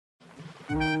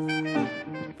Hi,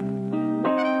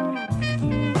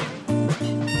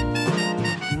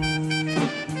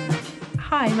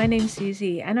 my name's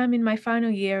Susie, and I'm in my final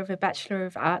year of a Bachelor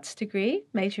of Arts degree,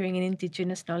 majoring in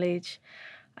Indigenous knowledge.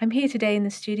 I'm here today in the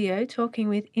studio talking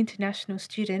with international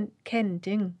student Ken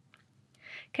Ding.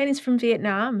 Ken is from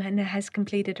Vietnam and has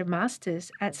completed a master's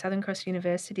at Southern Cross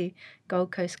University,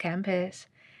 Gold Coast campus.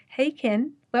 Hey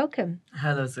Ken, welcome.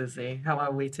 Hello, Susie. How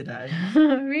are we today?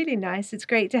 Really nice. It's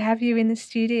great to have you in the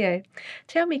studio.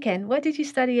 Tell me, Ken, what did you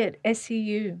study at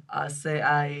SCU?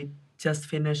 I just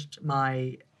finished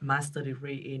my master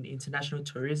degree in international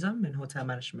tourism and hotel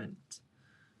management.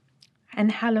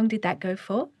 And how long did that go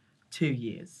for? 2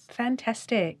 years.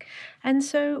 Fantastic. And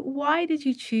so, why did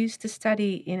you choose to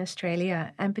study in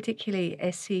Australia and particularly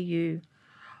SCU?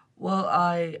 Well,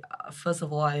 first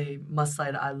of all, I must say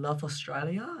that I love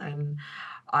Australia, and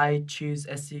I choose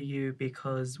SCU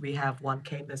because we have one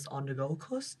campus on the Gold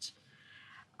Coast.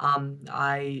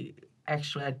 I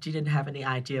didn't have any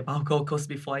idea about Gold Coast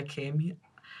before I came here.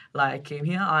 Like I came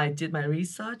here, I did my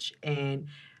research, and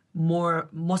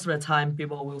most of the time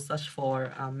people will search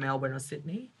for Melbourne or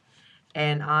Sydney,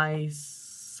 and I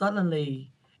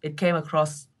suddenly it came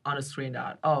across on the screen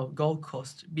that Gold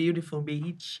Coast, beautiful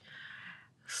beach.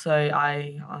 So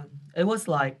it was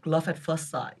like love at first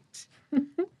sight.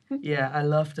 Yeah, I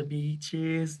love the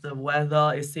beaches. The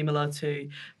weather is similar to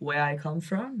where I come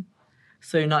from.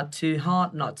 So not too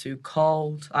hot, not too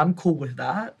cold. I'm cool with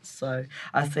that. So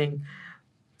I think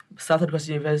Southern Cross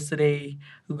University,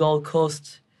 Gold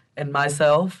Coast, and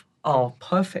myself are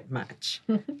perfect match.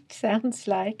 Sounds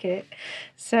like it.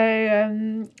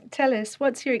 So, tell us,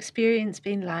 what's your experience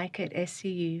been like at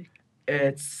SCU?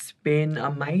 It's been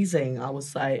amazing. I would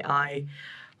say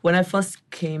when I first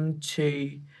came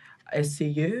to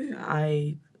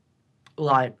SCU,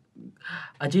 like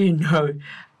I didn't know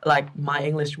like my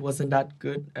English wasn't that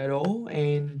good at all,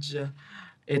 and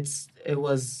it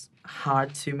was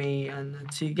hard to me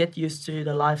and to get used to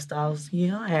the lifestyles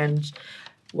here. And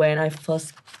when I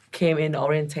first came in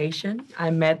orientation, I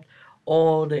met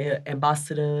all the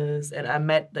ambassadors and I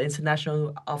met the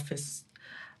international office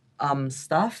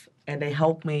staff, and they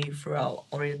helped me throughout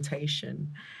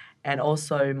orientation and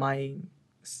also my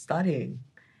studying.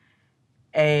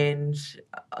 And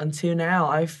until now,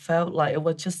 I felt like it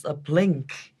was just a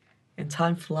blink and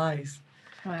time flies.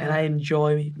 And I Wow.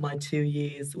 enjoy my 2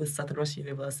 years with Southern Cross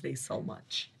University so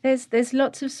much. There's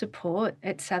lots of support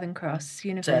at Southern Cross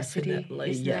University,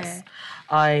 Definitely, isn't yes.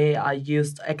 there? I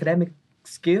used academic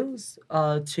skills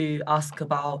to ask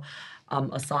about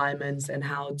assignments and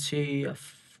how to,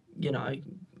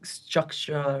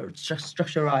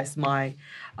 structureize my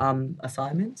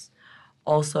assignments.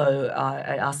 Also,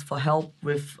 I asked for help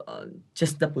with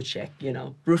just double check,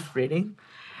 proofreading,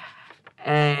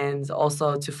 and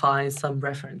also to find some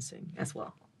referencing as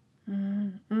well.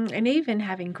 And even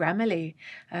having Grammarly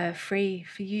free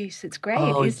for use, it's great,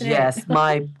 Oh isn't it? yes,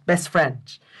 my best friend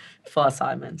for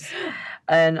assignments.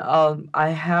 And I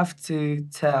have to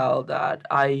tell that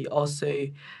I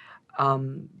also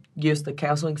use the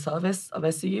counseling service of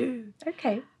SCU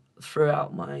Okay.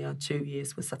 throughout my 2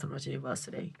 years with Southern Cross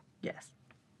University. Yes.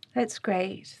 That's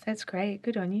great. That's great.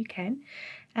 Good on you, Ken.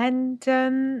 And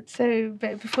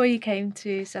but before you came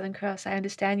to Southern Cross, I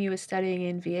understand you were studying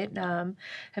in Vietnam.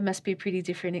 It must be a pretty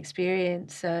different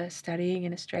experience studying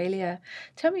in Australia.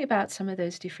 Tell me about some of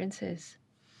those differences.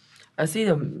 I see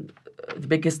the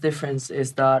biggest difference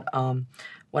is that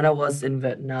when I was in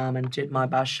Vietnam and did my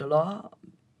bachelor,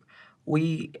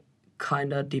 we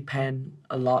kind of depend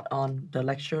a lot on the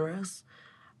lecturers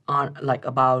on like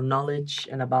about knowledge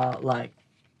and about like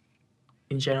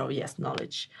in general, yes,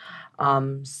 knowledge.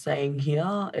 Saying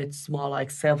here, it's more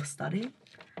like self-study,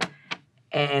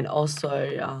 and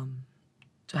also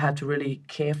to have to really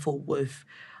careful with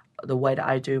the way that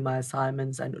I do my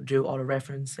assignments and do all the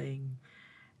referencing,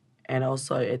 and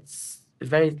also it's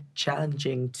very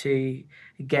challenging to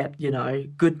get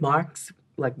good marks,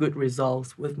 like good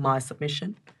results with my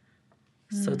submission.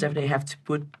 So definitely have to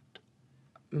put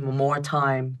more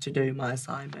time to do my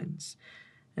assignments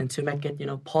and to make it,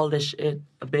 polish it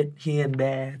a bit here and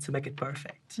there to make it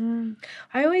perfect.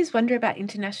 I always wonder about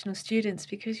international students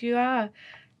because you are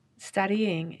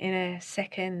studying in a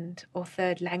second or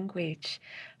third language.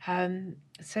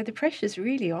 So the pressure's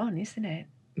really on, isn't it?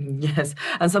 Yes,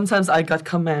 and sometimes I got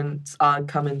comments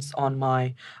on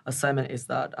my assignment is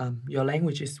that your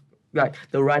language is like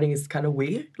the writing is kind of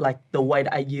weird, like the way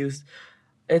that I use.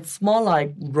 It's more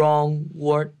like wrong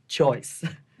word choice.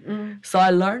 So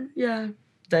I learn, yeah,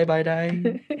 day by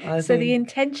day. I So the think,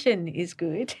 intention is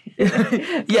good.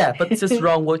 yeah, but it's just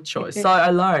wrong word choice. So I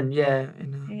learn, yeah.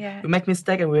 Yeah. we make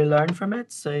mistake and we learn from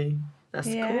it. So that's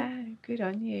cool. Yeah, good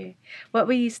on you. What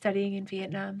were you studying in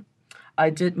Vietnam? I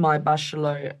did my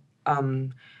bachelor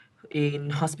in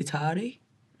hospitality,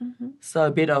 so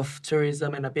a bit of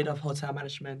tourism and a bit of hotel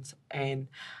management, and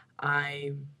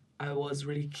I I was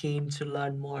really keen to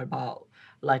learn more about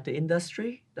like the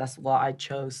industry. That's why I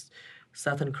chose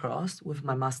Southern Cross with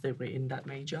my master degree in that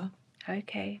major.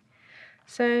 Okay.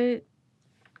 So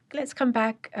let's come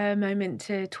back a moment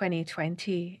to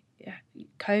 2020. Yeah,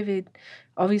 COVID,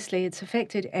 obviously, it's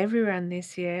affected everyone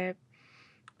this year,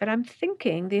 but I'm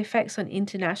thinking the effects on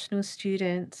international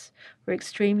students were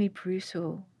extremely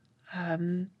brutal.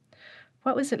 Um,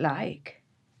 what was it like?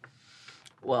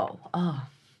 Well,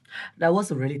 that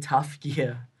was a really tough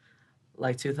year.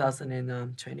 Like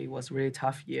 2020 was a really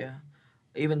tough year,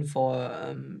 even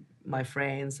for my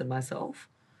friends and myself.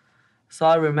 So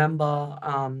I remember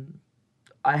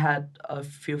I had a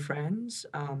few friends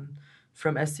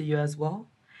from SCU as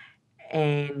well,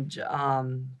 and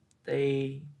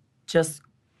they just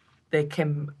they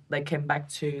came back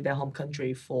to their home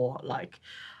country for like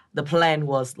the plan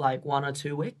was like 1 or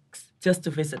 2 weeks just to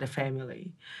visit the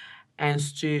family, and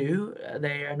still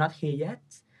they are not here yet,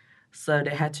 so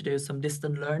they had to do some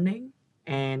distant learning,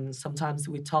 and sometimes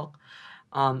we talk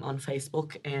on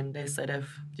Facebook, and they said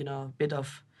they've a bit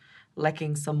of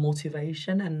lacking some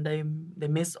motivation, and they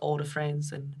miss all the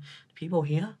friends and people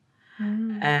here.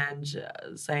 Mm.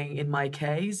 And saying in my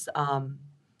case,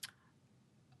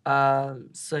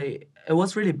 so it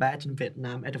was really bad in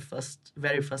Vietnam at the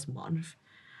very first month.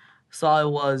 So I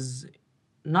was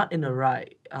not in the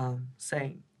right,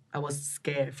 saying I was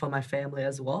scared for my family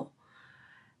as well.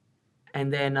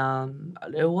 And then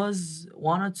there was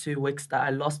 1 or 2 weeks that I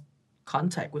lost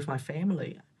contact with my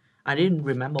family. I didn't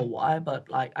remember why, but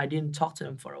like I didn't talk to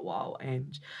them for a while,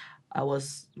 and I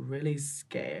was really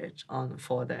scared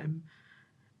for them.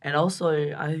 And also,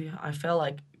 I felt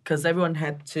like because everyone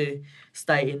had to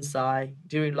stay inside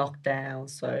during lockdown,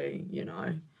 so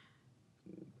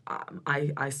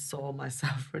I saw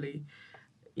myself really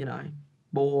you know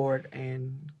bored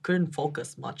and couldn't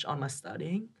focus much on my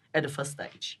studying at the first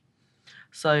stage.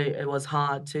 So it was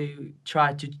hard to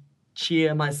try to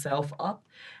cheer myself up,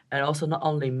 and also not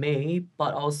only me,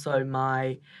 but also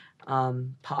my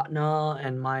partner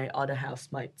and my other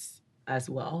housemates as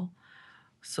well.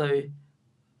 So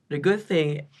the good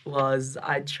thing was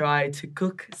I tried to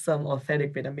cook some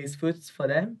authentic Vietnamese foods for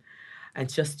them, and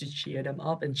just to cheer them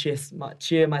up and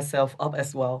cheer myself up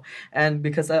as well. And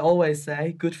because I always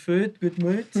say good food, good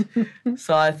mood,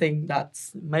 so I think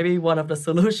that's maybe one of the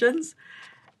solutions.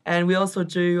 And we also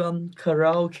do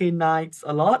karaoke nights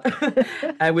a lot,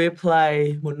 and we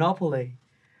play Monopoly.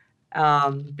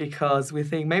 Because we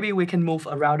think maybe we can move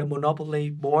around the Monopoly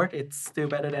board. It's still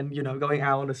better than going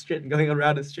out on the street and going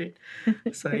around the street.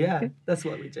 So yeah, that's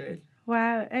what we did.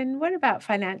 Wow. And what about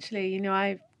financially?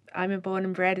 I'm a born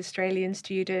and bred Australian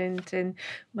student, and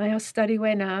my study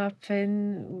went up,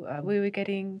 and we were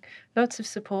getting lots of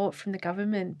support from the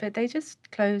government, but they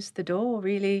just closed the door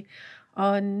really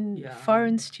on Yeah,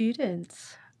 foreign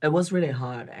students. it was really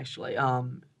hard actually.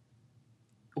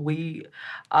 We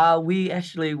we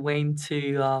actually went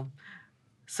to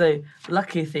so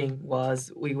lucky thing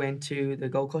was we went to the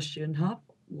Gold Coast Student Hub,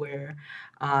 where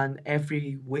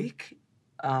every week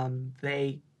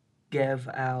they gave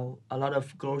out a lot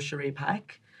of grocery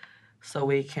pack, so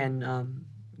we can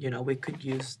we could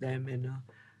use them in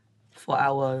for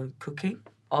our cooking.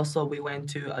 Also, we went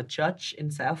to a church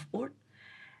in Southport,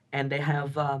 and they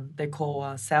have they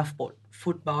call Southport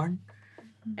Food Barn,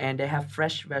 and they have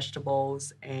fresh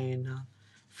vegetables and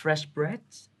fresh bread.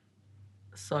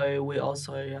 So we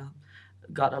also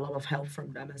got a lot of help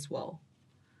from them as well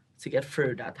to get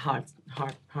through that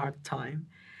hard time.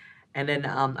 And then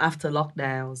after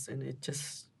lockdowns, and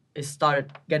it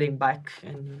started getting back,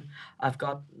 and I've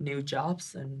got new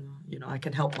jobs, and I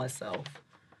can help myself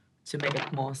to make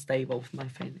it more stable with my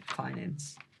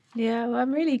finance. Yeah, well,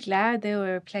 I'm really glad there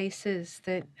were places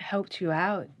that helped you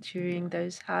out during Yeah.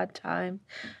 those hard times.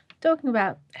 Talking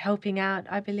about helping out,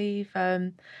 I believe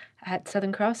at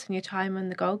Southern Cross and your time on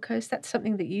the Gold Coast, that's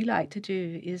something that you like to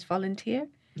do is volunteer.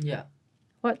 Yeah.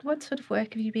 What sort of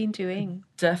work have you been doing?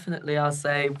 Definitely, I'll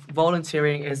say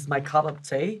volunteering is my cup of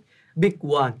tea. Big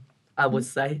one, I would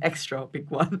Mm. say, extra big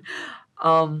one.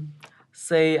 Um,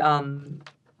 say,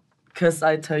 because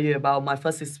I tell you about my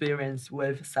first experience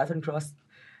with Southern Cross,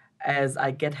 as I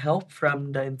get help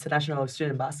from the International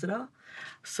Student Ambassador.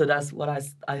 So that's what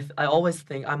I always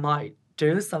think I might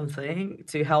do something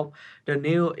to help the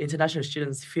new international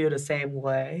students feel the same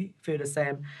way, feel the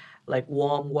same like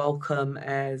warm welcome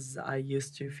as I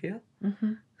used to feel.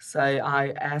 Hmm. So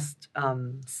I asked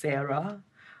Sarah,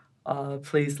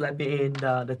 please let me in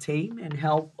the team and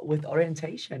help with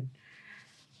orientation.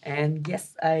 And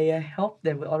yes, I helped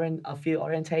them with a few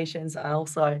orientations. I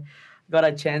also got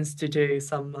a chance to do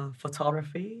some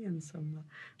photography and some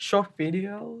short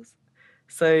videos.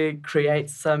 So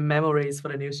create some memories for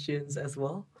the new students as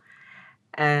well.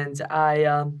 And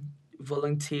I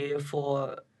volunteer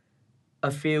for a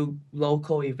few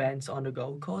local events on the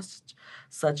Gold Coast,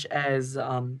 such as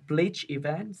bleach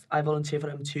events. I volunteer for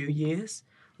them 2 years,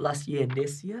 last year and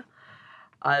this year.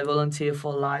 I volunteer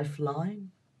for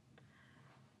Lifeline,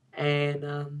 and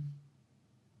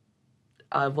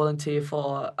I volunteer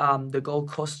for the Gold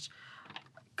Coast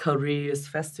Careers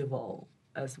Festival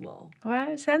as well.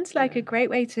 Wow, it sounds like a great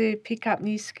way to pick up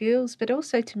new skills, but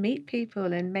also to meet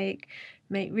people and make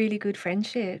really good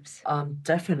friendships.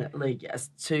 Definitely yes,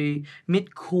 to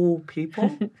meet cool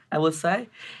people, I would say,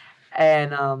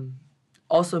 and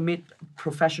also meet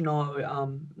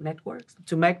professional networks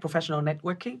to make professional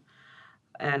networking,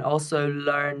 and also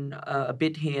learn a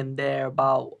bit here and there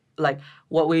about like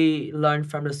what we learn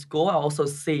from the school. I also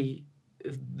see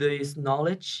this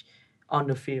knowledge on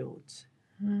the field.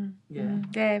 Yeah.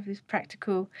 Yeah, this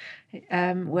practical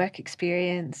work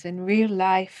experience and real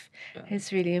life Yeah.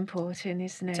 is really important,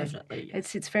 isn't it? Definitely, It yes.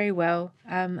 sits very well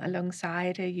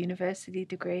alongside a university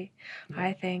degree,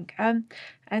 I think.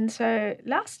 And so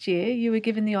last year you were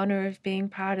given the honour of being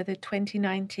part of the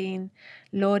 2019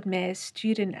 Lord Mayor's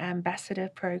Student Ambassador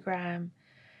Program.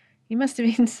 You must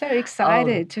have been so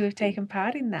excited to have taken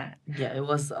part in that. Yeah, it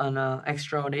was an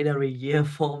extraordinary year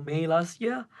for me last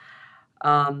year.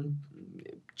 Um,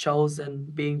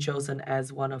 being chosen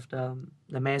as one of the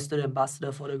mayor student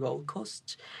ambassador for the Gold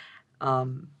Coast.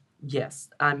 Yes,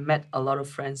 I met a lot of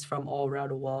friends from all around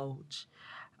the world.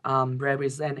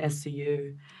 Represent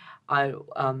SCU. I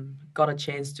got a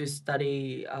chance to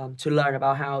study to learn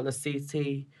about how the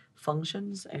city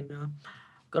functions, and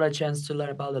got a chance to learn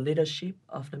about the leadership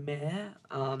of the mayor.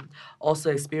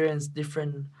 Also experience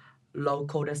different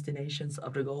local destinations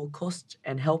of the Gold Coast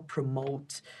and help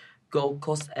promote Gold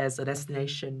Coast as a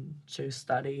destination to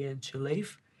study and to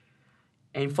live.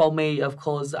 And for me, of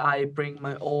course, I bring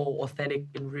my own authentic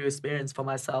and real experience for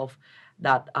myself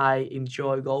that I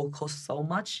enjoy Gold Coast so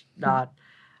much that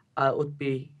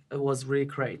it was really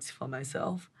great for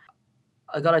myself.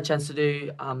 I got a chance to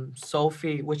do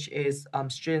Sophie, which is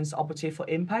Students Opportunity for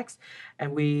Impacts,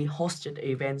 and we hosted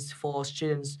events for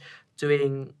students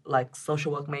doing like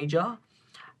social work major,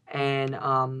 and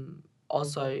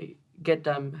also get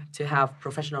them to have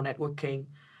professional networking.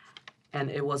 And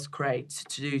it was great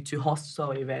to host so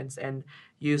events and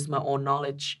use my own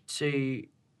knowledge to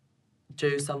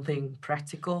do something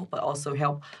practical, but also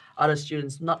help other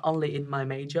students not only in my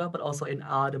major but also in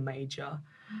other major.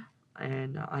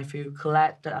 And I feel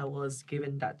glad that I was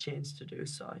given that chance to do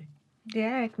so.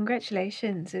 Yeah,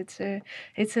 congratulations. It's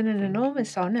an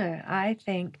enormous honor, I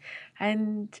think.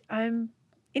 And I'm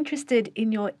interested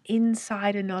in your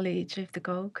insider knowledge of the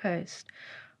Gold Coast.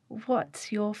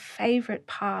 What's your favorite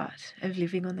part of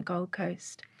living on the Gold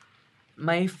Coast?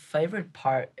 My favorite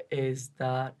part is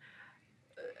that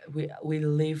we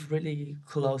live really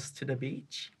close to the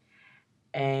beach,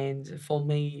 and for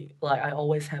me, like I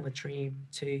always have a dream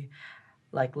to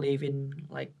like live in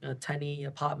like a tiny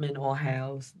apartment or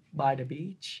house by the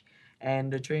beach,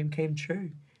 and the dream came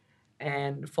true.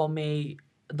 And for me,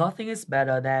 nothing is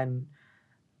better than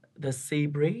the sea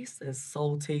breeze, the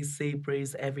salty sea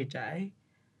breeze every day.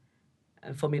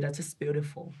 And for me, that's just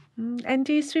beautiful. And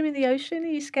do you swim in the ocean? Are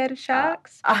you scared of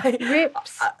sharks? I,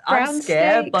 Rips, I'm brown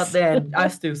scared, but snakes? then I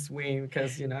still swim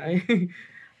because I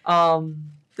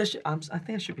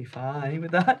think I should be fine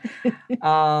with that.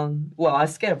 Well, I'm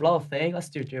scared of a lot of things. I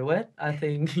still do it. I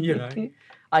think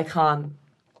I can't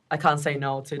I can't say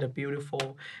no to the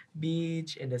beautiful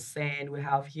beach and the sand we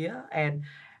have here. And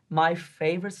my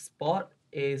favorite spot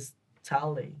is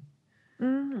Tallinn,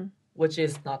 Mm. which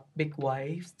is not big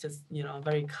waves, just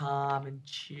very calm and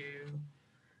chill.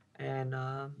 And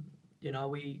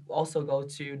we also go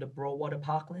to the Broadwater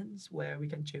Parklands where we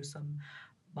can choose some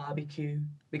barbecue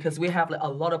because we have like a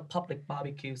lot of public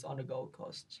barbecues on the Gold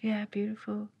Coast. Yeah,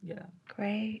 beautiful. Yeah.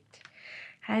 Great.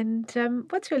 And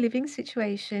what's your living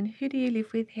situation? Who do you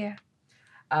live with here?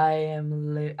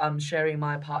 I'm sharing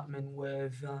my apartment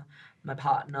with my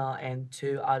partner and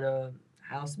two other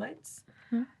housemates.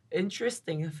 Hmm.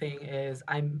 Interesting thing is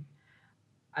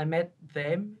I met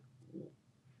them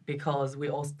because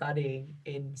we're all studying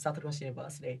in Southwest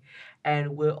University,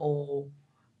 and we're all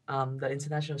the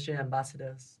international student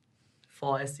ambassadors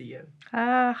for SCU.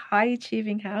 Ah, high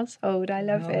achieving household. I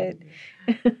love it.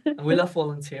 And we love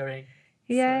volunteering.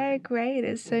 Yeah, So great.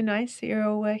 It's so nice that you're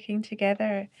all working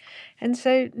together. And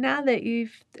so now that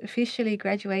you've officially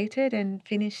graduated and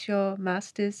finished your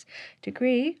master's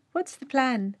degree, what's the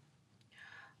plan?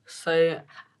 so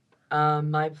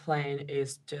my plan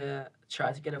is to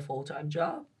try to get a full-time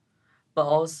job, but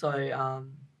also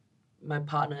my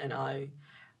partner and I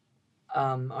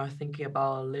are thinking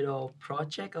about a little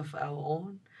project of our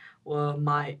own. We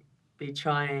might be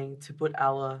trying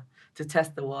to to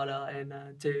test the water and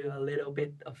do a little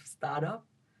bit of startup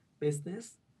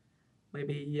business.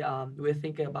 Maybe we're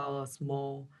thinking about a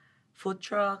small food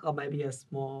truck or maybe a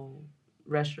small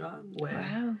restaurant where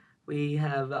Wow. we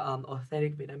have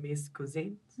authentic Vietnamese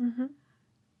cuisines, Hmm.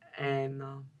 and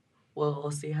we'll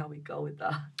see how we go with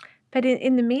that. But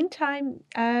in the meantime,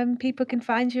 people can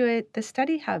find you at the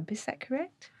study hub. Is that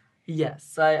correct? Yes,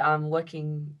 so I'm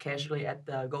working casually at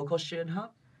the Gold Coast Student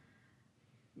Hub.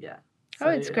 Yeah, Oh, so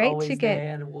it's great to always get.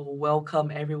 there and we'll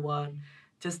welcome everyone.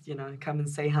 Just come and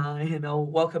say hi, and I'll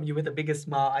welcome you with the biggest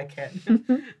smile I can.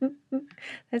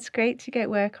 That's great to get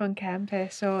work on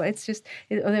campus, or it's just,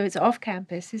 although it's off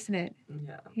campus, isn't it?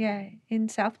 Yeah, Yeah, in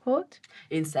Southport,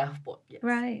 in Southport, yes,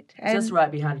 right? just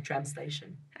right behind the tram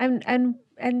station.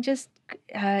 And just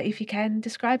if you can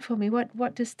describe for me,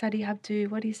 what does Study Hub do?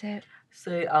 What is it?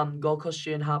 So Gold Coast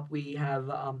Student Hub, we have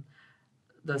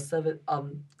the service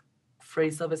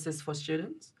free services for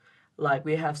students. Like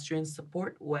we have student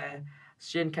support where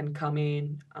student can come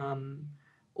in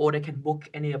or they can book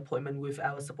any appointment with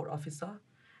our support officer,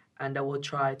 and I will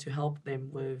try to help them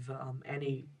with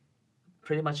any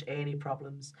pretty much any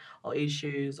problems or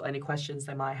issues or any questions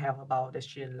they might have about their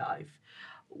student life.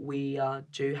 We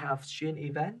do have student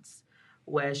events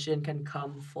where student can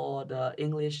come for the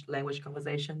English language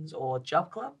conversations or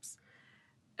job clubs.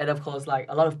 And of course, like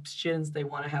a lot of students, they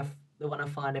want to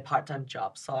find a part-time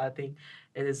job. So I think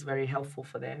it is very helpful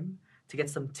for them to get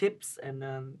some tips and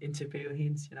interview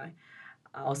hints,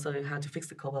 also how to fix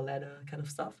the cover letter kind of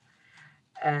stuff.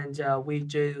 And we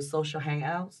do social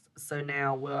hangouts. So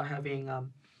now we're having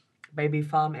baby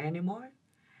farm anymore,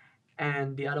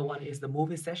 and the other one is the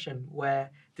movie session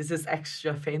where this is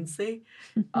extra fancy.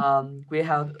 We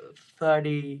have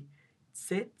 30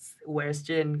 seats where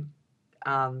students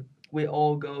we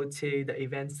all go to the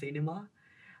event cinema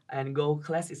and go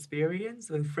class experience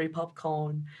with free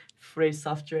popcorn, free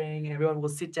soft drink. Everyone will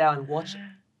sit down and watch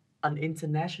an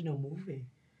international movie,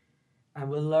 and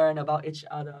we'll learn about each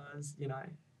other's,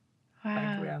 Wow.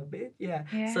 background a bit. Yeah.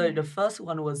 So Yeah. the first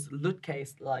one was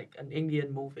Ludcase, like an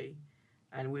Indian movie,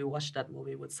 and we watched that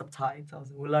movie with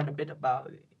subtitles. We learned a bit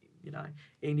about, you know,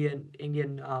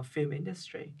 Indian film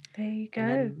industry, There you and go.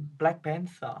 then Black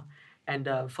Panther. And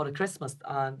for the Christmas,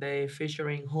 they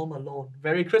featuring Home Alone,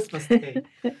 very Christmas thing.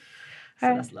 So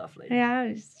Uh, that's lovely. yeah,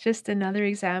 it's just another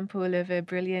example of a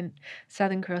brilliant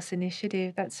Southern Cross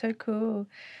initiative. That's so cool.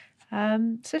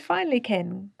 So finally,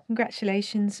 Ken,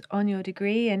 congratulations on your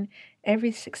degree and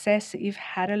every success that you've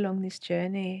had along this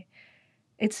journey.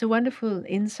 It's a wonderful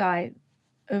insight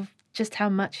of just how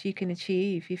much you can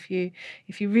achieve if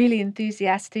you're really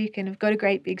enthusiastic and have got a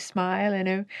great big smile and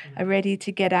are ready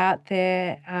to get out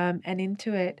there and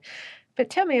into it. But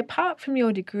tell me, apart from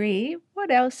your degree, what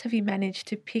else have you managed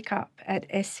to pick up at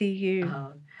SCU?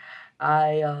 Uh,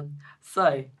 I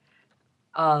so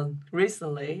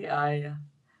recently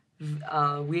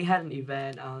we had an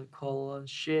event called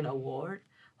Shin Award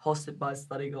hosted by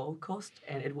Study Gold Coast,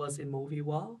 and it was in Movie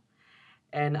Wall.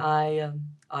 And I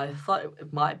thought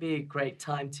it might be a great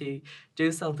time to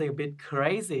do something a bit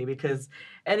crazy because,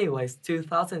 anyways,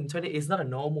 2020 is not a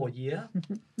normal year,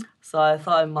 so I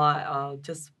thought I might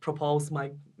just propose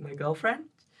my girlfriend.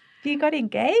 You got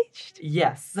engaged?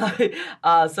 Yes.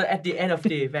 So at the end of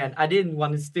the event, I didn't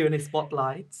want to steal any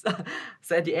spotlights.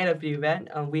 So at the end of the event,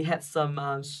 we had some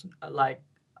like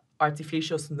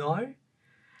artificial snow.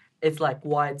 It's like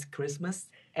white Christmas,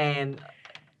 and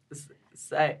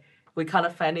so we kind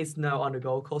of find snow on the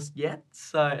Gold Coast yet.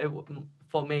 So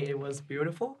for me, it was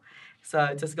beautiful. So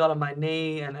I just got on my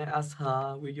knee and I asked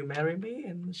her, "Will you marry me?"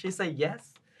 And she said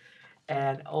yes.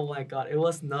 And oh my god, it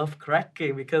was nerve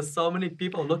cracking because so many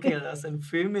people looking at us and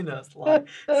filming us, like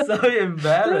so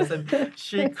embarrassed, and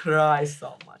she cries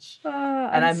so much. Oh,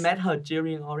 And I met her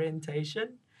during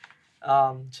orientation.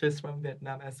 She's from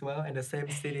Vietnam as well, in the same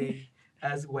city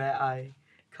as where I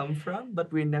come from,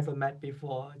 but we never met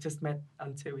before. Just met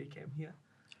until we came here.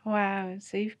 wow.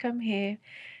 So you've come here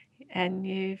and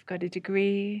you've got a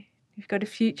degree, you've got a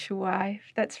future wife.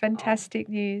 That's Oh, fantastic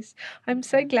news. I'm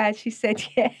so glad she said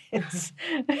yes.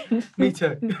 me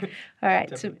too. All right,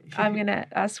 so Definitely. I'm going to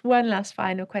ask one last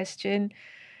final question.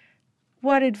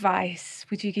 What advice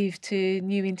would you give to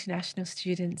new international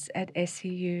students at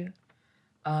SEU?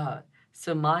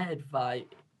 So my advice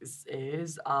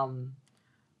is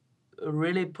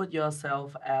really put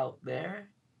yourself out there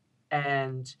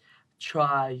and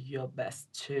try your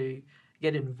best to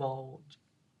get involved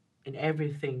in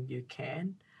everything you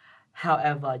can.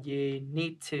 However, you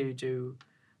need to do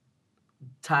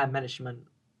time management,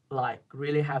 like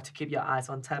really have to keep your eyes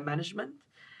on time management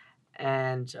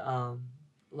and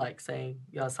like saying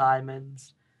your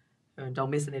assignments and don't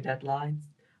miss any deadlines.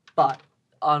 But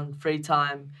on free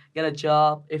time, get a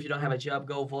job. If you don't have a job,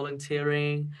 go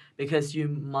volunteering because you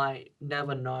might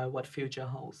never know what future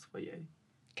holds for you.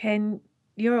 Ken,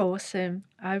 you're awesome.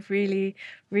 I've really,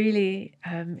 really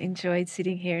enjoyed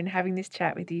sitting here and having this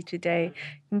chat with you today.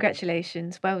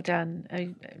 Congratulations. Well done.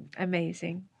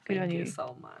 Amazing. Good on Thank you you.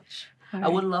 so much. All I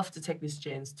would right. love to take this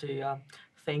chance to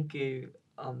thank you,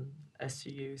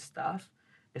 SU staff,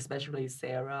 especially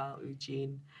Sarah,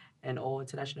 Eugene, and all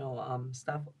international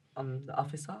staff, the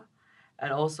officer,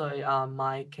 and also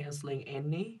my counseling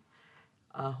Annie,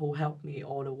 who helped me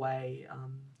all the way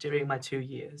during my 2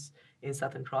 years in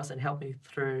Southern Cross and helped me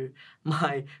through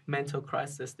my mental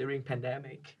crisis during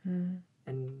pandemic. Mm,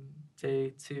 And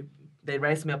to they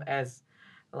raised me up as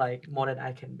like more than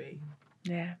I can be.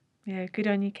 yeah. Yeah. Good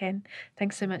on you, Ken.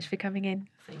 Thanks so much for coming in.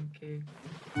 Thank you.